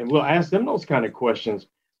 And we'll ask them those kind of questions.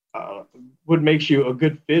 What makes you a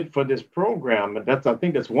good fit for this program? And I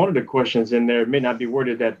think that's one of the questions in there. It may not be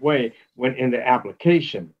worded that way when in the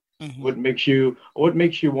application. Mm-hmm. What makes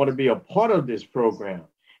you want to be a part of this program?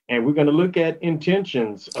 And we're going to look at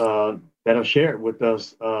intentions that are shared with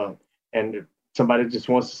us. And somebody just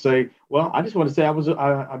wants to say, well, I just want to say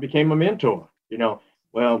I became a mentor,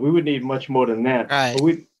 Well, we would need much more than that. Right. But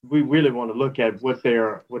we really want to look at what they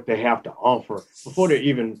have to offer before they're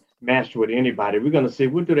even matched with anybody. We're going to see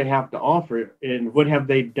what do they have to offer and what have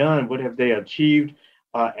they done, what have they achieved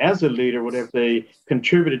as a leader, what have they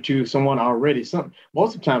contributed to someone already.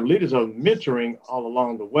 Most of the time, leaders are mentoring all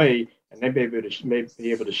along the way, and they may be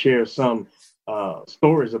able to share some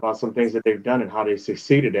stories about some things that they've done and how they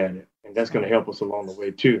succeeded at it. And that's going to help us along the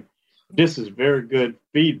way, too. This is very good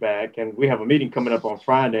feedback, and we have a meeting coming up on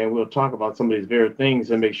Friday, and we'll talk about some of these very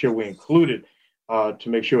things and make sure we include it to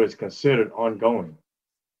make sure it's considered ongoing.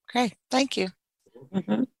 Okay, thank you.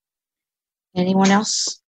 Mm-hmm. Anyone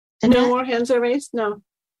else? No more hands are raised? No.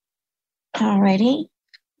 All righty.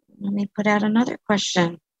 Let me put out another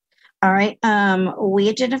question. All right. We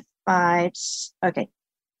identified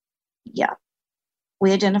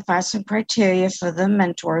some criteria for the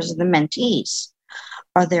mentors and the mentees.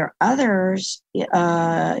 Are there others you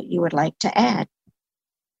would like to add?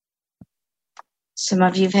 Some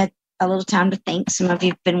of you have had a little time to think. Some of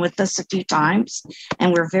you have been with us a few times,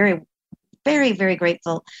 and we're very, very, very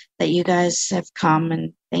grateful that you guys have come,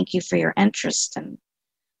 and thank you for your interest. And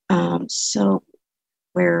so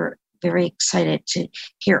we're very excited to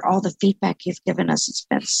hear all the feedback you've given us. It's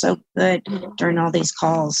been so good during all these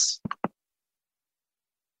calls.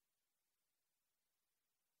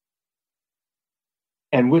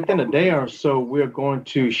 And within a day or so, we're going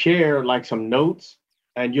to share like some notes,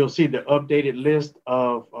 and you'll see the updated list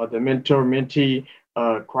of the mentor-mentee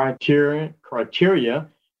criteria.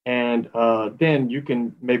 And then you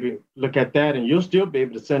can maybe look at that, and you'll still be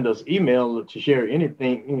able to send us email to share any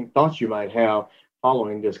thoughts you might have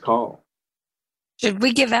following this call. Should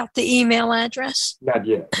we give out the email address? Not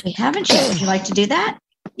yet. We haven't yet. Would you like to do that?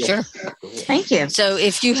 Yes. Sure. Thank you. So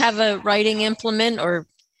if you have a writing implement, or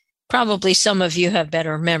probably some of you have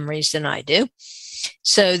better memories than I do.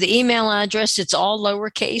 So the email address, it's all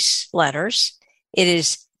lowercase letters. It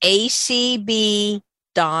is acb.mentoring,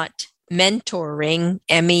 mentoring,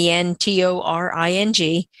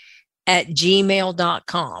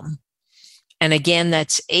 @gmail.com. And again,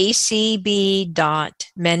 that's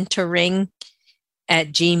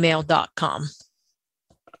acb.mentoring@gmail.com.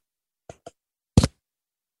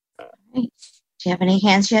 Do you have any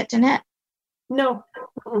hands yet, Danette? No.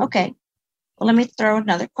 Okay. Well, let me throw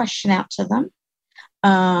another question out to them.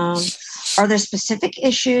 Are there specific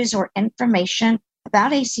issues or information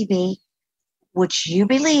about ACB which you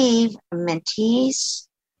believe mentees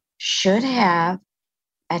should have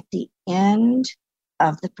at the end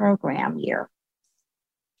of the program year?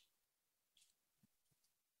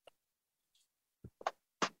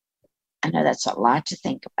 I know that's a lot to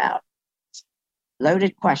think about.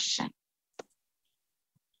 Loaded question.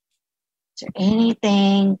 Is there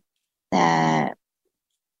anything that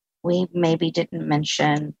we maybe didn't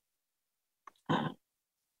mention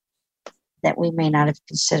that we may not have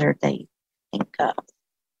considered that you think of?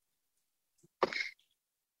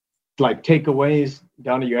 Like takeaways,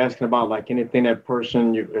 Donna, you're asking about like anything that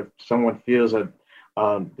person, if someone feels that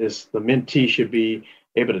the mentee should be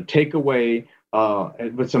able to take away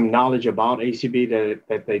with some knowledge about ACB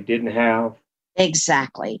that they didn't have.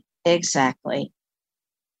 Exactly.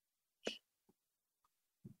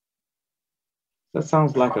 That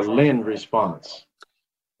sounds like a Lynn response.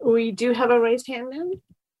 We do have a raised hand now.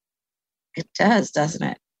 It does, doesn't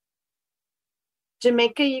it?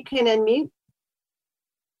 Jamaica, you can unmute.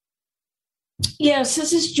 Yes,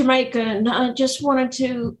 this is Jamaica, and I just wanted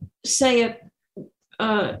to say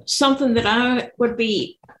something that I would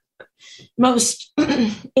be most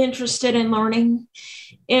interested in learning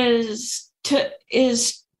is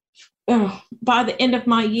by the end of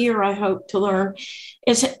my year, I hope to learn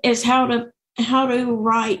is how to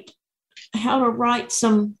write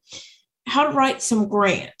some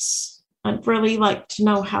grants. I'd really like to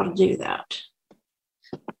know how to do that.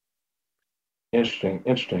 Interesting.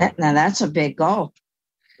 Now that's a big goal.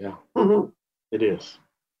 Yeah, Mm-hmm. It is.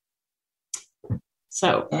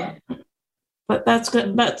 So, but that's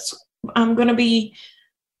good. I'm going to be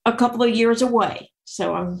a couple of years away,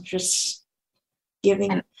 so I'm just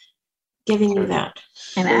giving you that.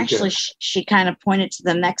 And actually, she kind of pointed to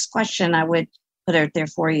the next question I would put out there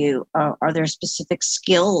for you. Are there specific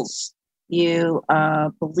skills you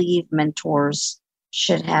believe mentors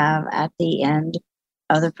should have at the end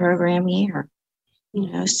of the program year? You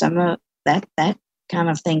know, some of that kind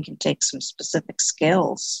of thing can take some specific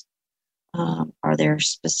skills. Are there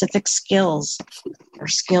specific skills or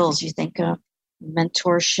skills you think a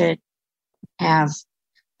mentor should have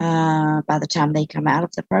by the time they come out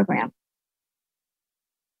of the program.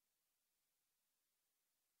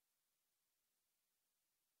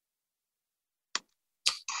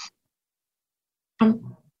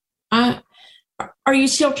 Are you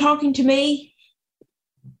still talking to me?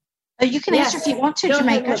 You can answer if you want to,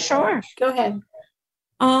 Jamaica. Sure. Go ahead.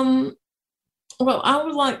 Well, I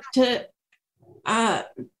would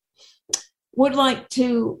like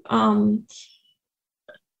to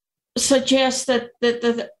suggest that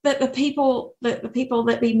the people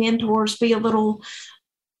that be mentors be a little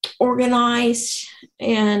organized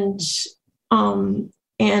and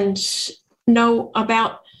know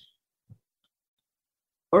about,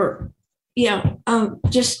 or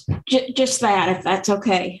just that, if that's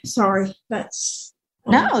okay. Sorry, that's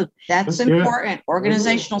no, that's important.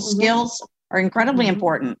 Organizational skills are incredibly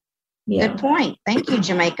important. Yeah. Good point. Thank you,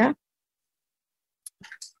 Jamaica.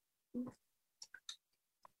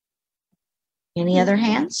 Any other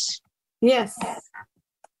hands? Yes.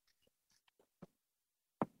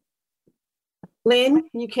 Lynn,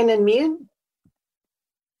 you can unmute.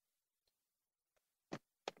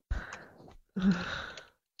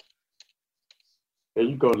 There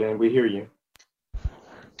you go, Lynn. We hear you.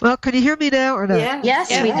 Well, can you hear me now or not? Yeah. Yes,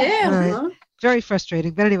 we do. Right. Very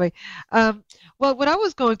frustrating. But anyway, well, what I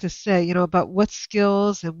was going to say, about what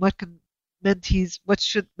skills and what can mentees, what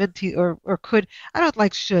should mentee or could, I don't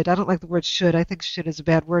like should. I don't like the word should. I think should is a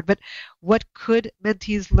bad word. But what could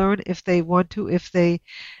mentees learn if they want to, if they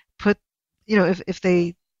put, if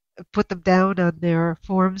they put them down on their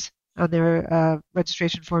forms, on their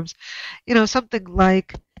registration forms, something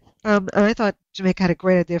like, I thought Jamaica had a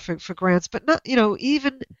great idea for grants, but not,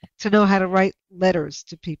 even to know how to write letters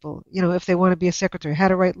to people, if they want to be a secretary, how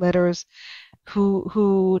to write letters,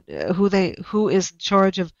 who is in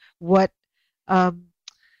charge of what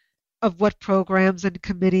programs and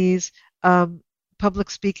committees,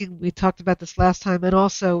 public speaking. We talked about this last time, and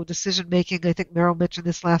also decision making. I think Meryl mentioned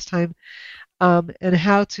this last time. And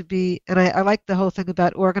how to be, and I like the whole thing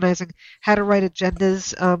about organizing, how to write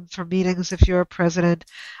agendas for meetings if you're a president.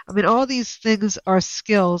 I mean, all these things are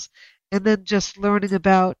skills, and then just learning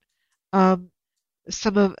about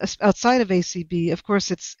some of outside of ACB. Of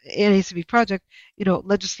course, it's an ACB project.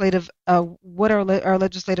 Legislative. What are our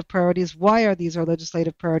legislative priorities? Why are these our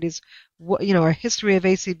legislative priorities? Our history of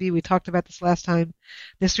ACB. We talked about this last time.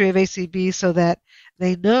 The history of ACB, so that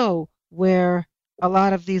they know where a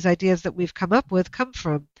lot of these ideas that we've come up with come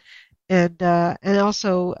from, and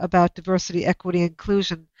also about diversity, equity,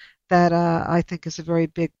 inclusion. That I think is a very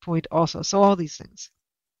big point also. So all these things.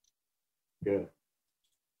 Good.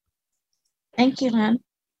 Thank you, Lynn.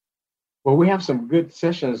 Well, we have some good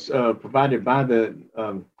sessions provided by the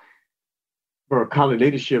Borough College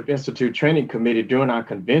Leadership Institute Training Committee during our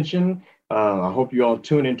convention. I hope you all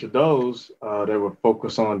tune into those that will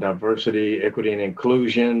focus on diversity, equity, and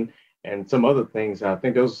inclusion, and some other things. I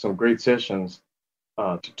think those are some great sessions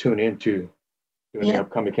to tune into during the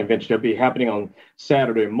upcoming convention. They'll be happening on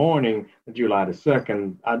Saturday morning, July the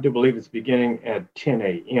 2nd. I do believe it's beginning at 10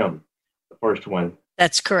 a.m., the first one.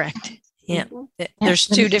 That's correct. Yeah. There's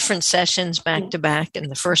two different sessions back to back, and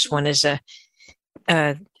the first one is a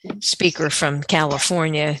speaker from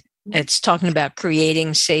California. It's talking about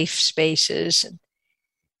creating safe spaces.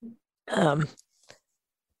 And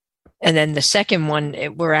then the second one,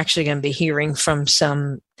 we're actually going to be hearing from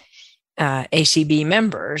some ACB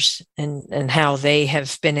members and how they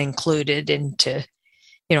have been included into,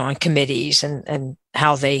 on committees and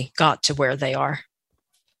how they got to where they are.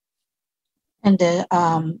 And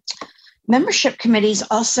the membership committee is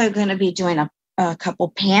also going to be doing a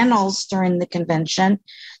couple panels during the convention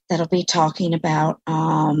that'll be talking about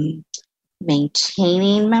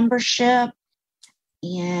maintaining membership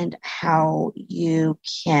and how you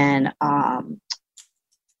can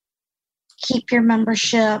keep your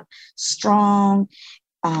membership strong.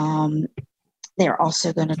 They're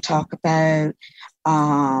also going to talk about,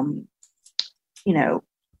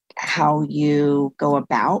 how you go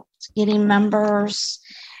about getting members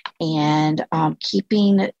and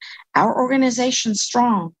keeping our organization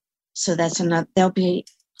strong. So there'll be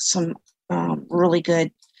some really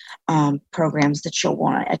good programs that you'll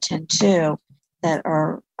want to attend to that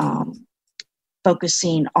are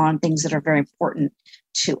focusing on things that are very important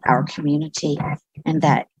to our community and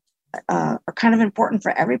that are kind of important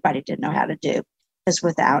for everybody to know how to do. Because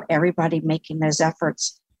without everybody making those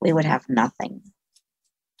efforts, we would have nothing.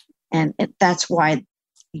 And that's why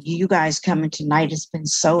you guys coming tonight has been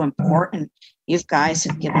so important. You guys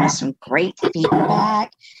have given us some great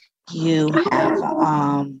feedback. You have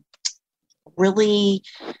really,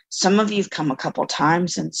 some of you have come a couple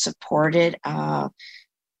times and supported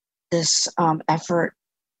this effort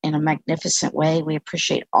in a magnificent way. We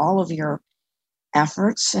appreciate all of your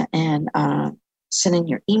efforts and sending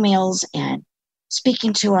your emails and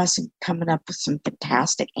speaking to us and coming up with some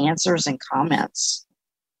fantastic answers and comments.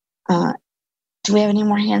 Do we have any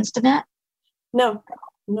more hands, Danette? No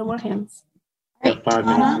more hands. All right, 5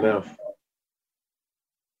 minutes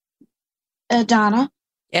left. Donna?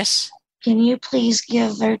 Yes. Can you please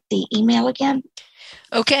give out the email again?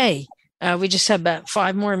 Okay. We just have about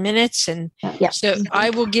 5 more minutes. And so I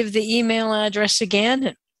will give the email address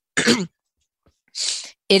again.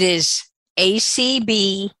 It is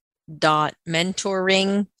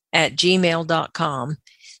acb.mentoring@gmail.com.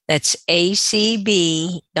 That's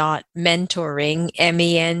acb.mentoring,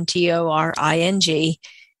 mentoring,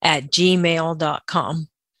 @gmail.com.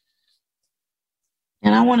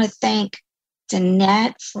 And I want to thank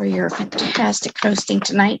Danette for your fantastic hosting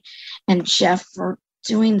tonight and Jeff for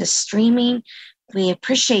doing the streaming. We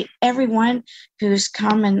appreciate everyone who's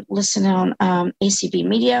come and listened on ACB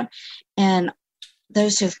Media and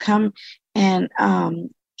those who've come and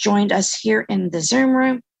joined us here in the Zoom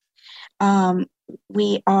room.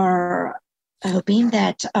 We are hoping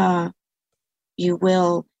that you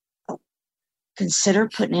will consider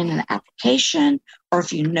putting in an application, or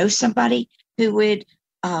if you know somebody who would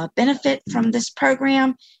benefit from this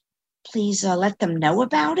program, please let them know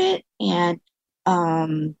about it and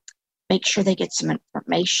make sure they get some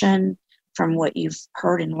information from what you've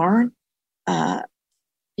heard and learned,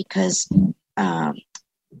 because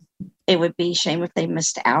it would be a shame if they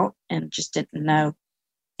missed out and just didn't know.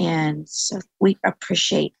 And so we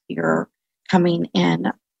appreciate your coming,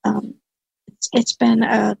 and it's been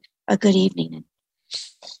a good evening. And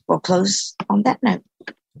we'll close on that note.